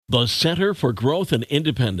The Center for Growth and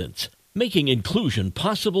Independence, making inclusion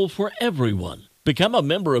possible for everyone. Become a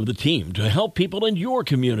member of the team to help people in your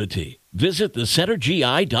community. Visit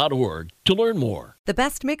thecentergi.org to learn more. The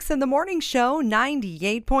best mix in the morning show,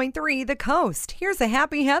 98.3 The Coast. Here's a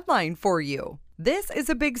happy headline for you. This is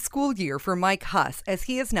a big school year for Mike Huss, as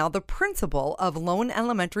he is now the principal of Lone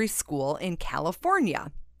Elementary School in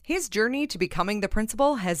California. His journey to becoming the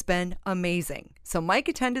principal has been amazing. So Mike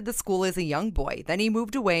attended the school as a young boy. Then he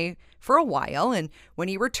moved away for a while, and when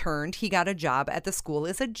he returned, he got a job at the school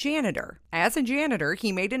as a janitor. As a janitor,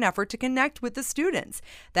 he made an effort to connect with the students.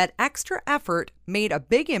 That extra effort made a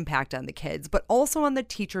big impact on the kids, but also on the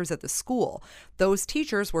teachers at the school. Those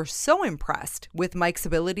teachers were so impressed with Mike's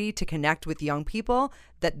ability to connect with young people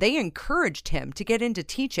that they encouraged him to get into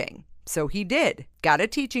teaching. So he did. Got a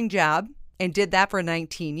teaching job, and did that for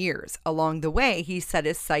 19 years. Along the way, he set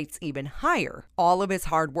his sights even higher. All of his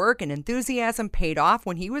hard work and enthusiasm paid off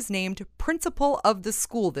when he was named principal of the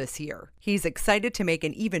school this year. He's excited to make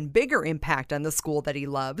an even bigger impact on the school that he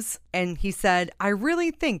loves. And he said, I really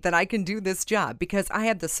think that I can do this job because I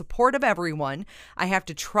have the support of everyone. I have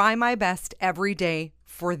to try my best every day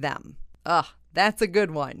for them. That's a good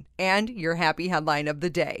one. And your happy headline of the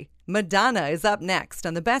day. Madonna is up next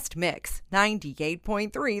on the best mix,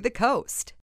 98.3 The Coast.